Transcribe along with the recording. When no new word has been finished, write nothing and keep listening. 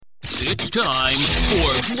It's time for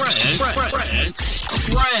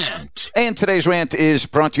Rant. And today's rant is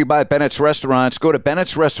brought to you by Bennett's Restaurants. Go to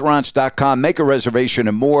Bennett'sRestaurants.com, make a reservation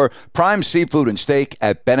and more. Prime seafood and steak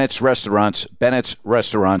at Bennett's Restaurants,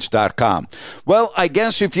 Bennett'sRestaurants.com. Well, I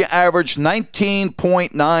guess if you average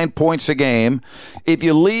 19.9 points a game, if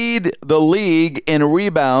you lead the league in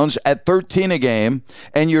rebounds at 13 a game,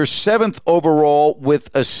 and you're 7th overall with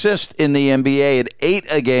assists in the NBA at 8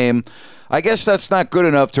 a game, I guess that's not good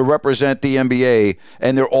enough to represent the NBA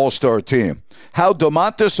and their all-star team. How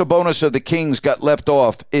Domantas Sabonis of the Kings got left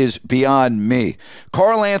off is beyond me.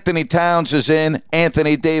 Karl Anthony Towns is in.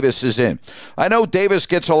 Anthony Davis is in. I know Davis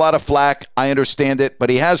gets a lot of flack. I understand it, but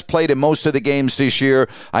he has played in most of the games this year.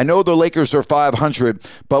 I know the Lakers are 500,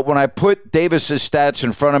 but when I put Davis's stats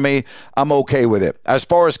in front of me, I'm okay with it. As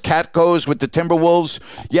far as Cat goes with the Timberwolves,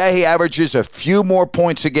 yeah, he averages a few more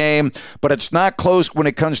points a game, but it's not close when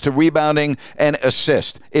it comes to rebounding and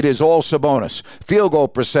assist. It is all Sabonis. Field goal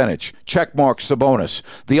percentage, check mark Sabonis.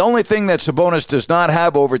 The only thing that Sabonis does not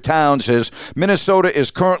have over Towns is Minnesota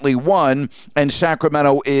is currently 1 and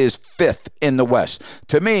Sacramento is 5th in the West.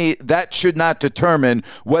 To me, that should not determine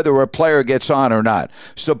whether a player gets on or not.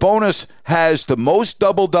 Sabonis has the most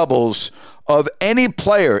double-doubles of any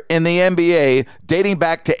player in the NBA dating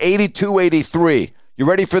back to 82-83. You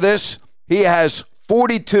ready for this? He has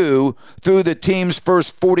 42 through the team's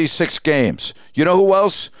first 46 games. You know who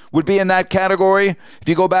else would be in that category? If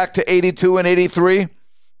you go back to 82 and 83,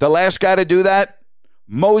 the last guy to do that,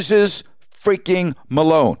 Moses freaking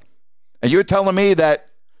Malone. And you're telling me that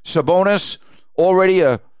Sabonis, already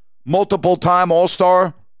a multiple-time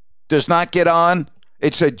All-Star, does not get on?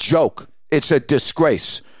 It's a joke. It's a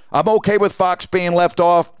disgrace. I'm okay with Fox being left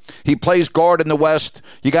off. He plays guard in the West.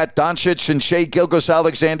 You got Doncic and Shai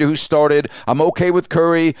Gilgeous-Alexander who started. I'm okay with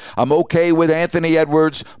Curry. I'm okay with Anthony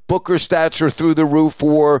Edwards. Booker's stats are through the roof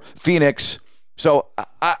for Phoenix. So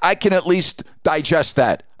I can at least digest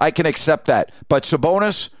that. I can accept that. But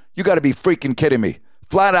Sabonis, you got to be freaking kidding me.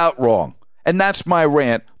 Flat out wrong. And that's my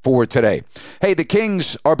rant for today. Hey, the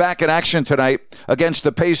Kings are back in action tonight against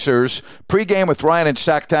the Pacers. Pre-game with Ryan and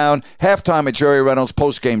Sacktown. Halftime at Jerry Reynolds'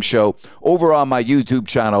 post-game show over on my YouTube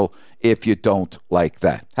channel if you don't like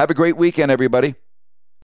that. Have a great weekend, everybody.